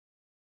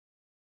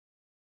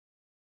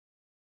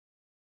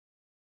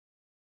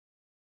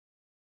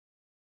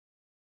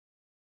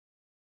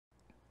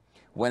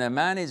When a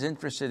man is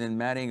interested in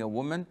marrying a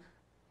woman,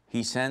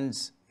 he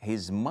sends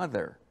his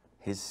mother,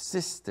 his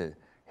sister,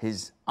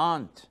 his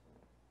aunt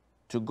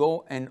to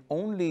go and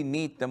only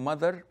meet the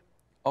mother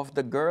of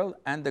the girl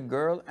and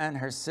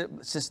her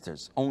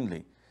sisters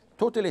only.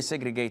 Totally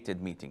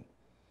segregated meeting.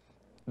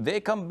 They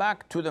come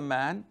back to the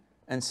man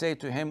and say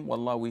to him,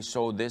 Wallah, we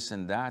saw this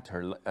and that.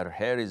 Her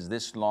hair is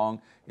this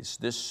long, it's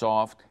this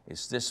soft,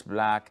 it's this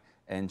black,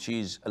 and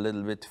she's a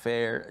little bit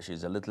fair,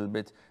 she's a little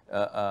bit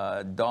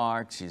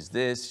dark, she's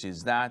this,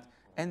 she's that.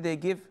 And they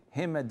give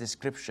him a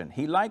description.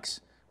 He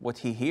likes what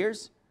he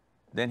hears,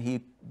 then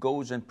he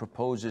goes and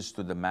proposes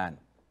to the man,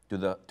 to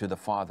the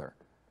father.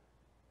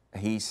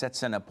 He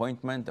sets an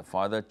appointment, the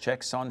father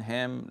checks on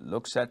him,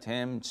 looks at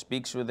him,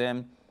 speaks with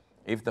him.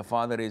 If the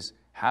father is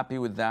happy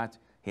with that,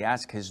 he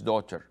asks his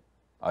daughter,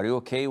 are you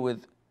okay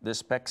with the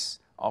specs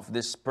of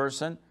this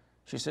person?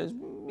 She says,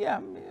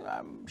 yeah,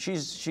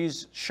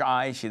 she's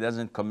shy, she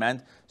doesn't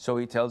comment. So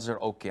he tells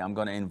her, okay, I'm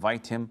going to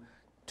invite him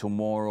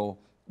tomorrow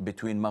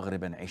between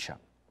Maghrib and Isha.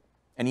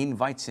 And he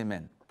invites him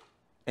in.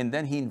 And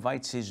then he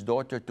invites his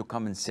daughter to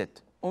come and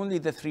sit. Only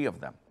the three of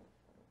them.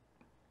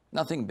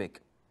 Nothing big.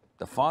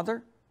 The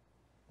father,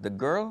 the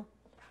girl,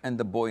 and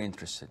the boy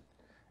interested.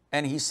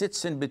 And he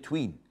sits in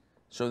between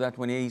so that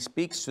when he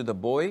speaks to the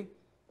boy,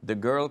 the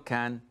girl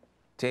can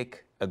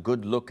take a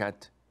good look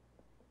at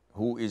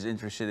who is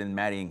interested in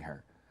marrying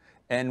her.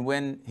 And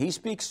when he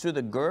speaks to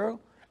the girl,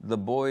 the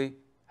boy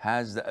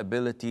has the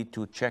ability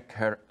to check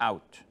her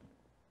out.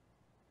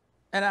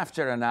 And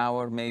after an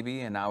hour,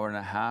 maybe an hour and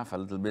a half, a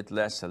little bit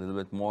less, a little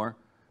bit more,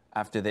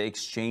 after they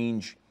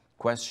exchange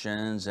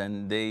questions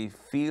and they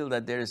feel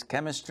that there is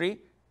chemistry,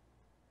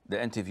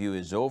 the interview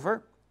is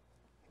over.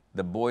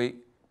 The boy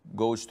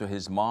goes to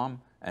his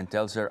mom and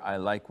tells her, I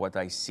like what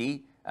I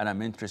see and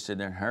I'm interested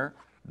in her.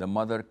 The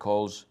mother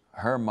calls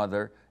her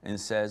mother and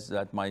says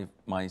that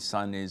my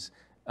son is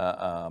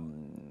a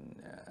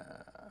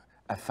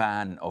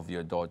fan of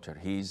your daughter.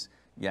 He's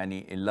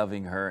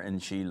loving her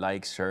and she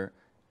likes her.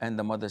 And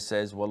the mother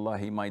says,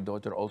 Wallahi, my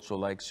daughter also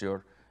likes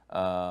your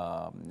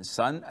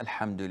son,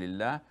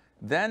 alhamdulillah.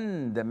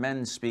 Then the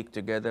men speak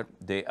together.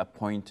 They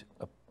appoint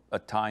a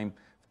time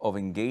of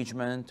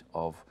engagement,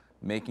 of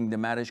making the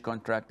marriage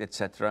contract,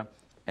 etc.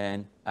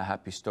 And a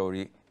happy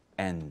story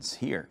ends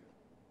here.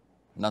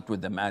 Not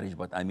with the marriage,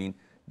 but I mean,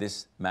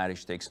 this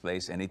marriage takes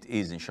place and it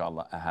is,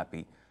 inshallah, a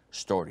happy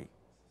story.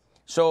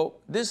 So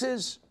this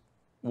is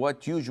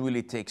what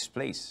usually takes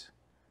place.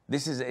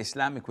 This is the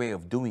Islamic way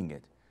of doing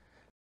it.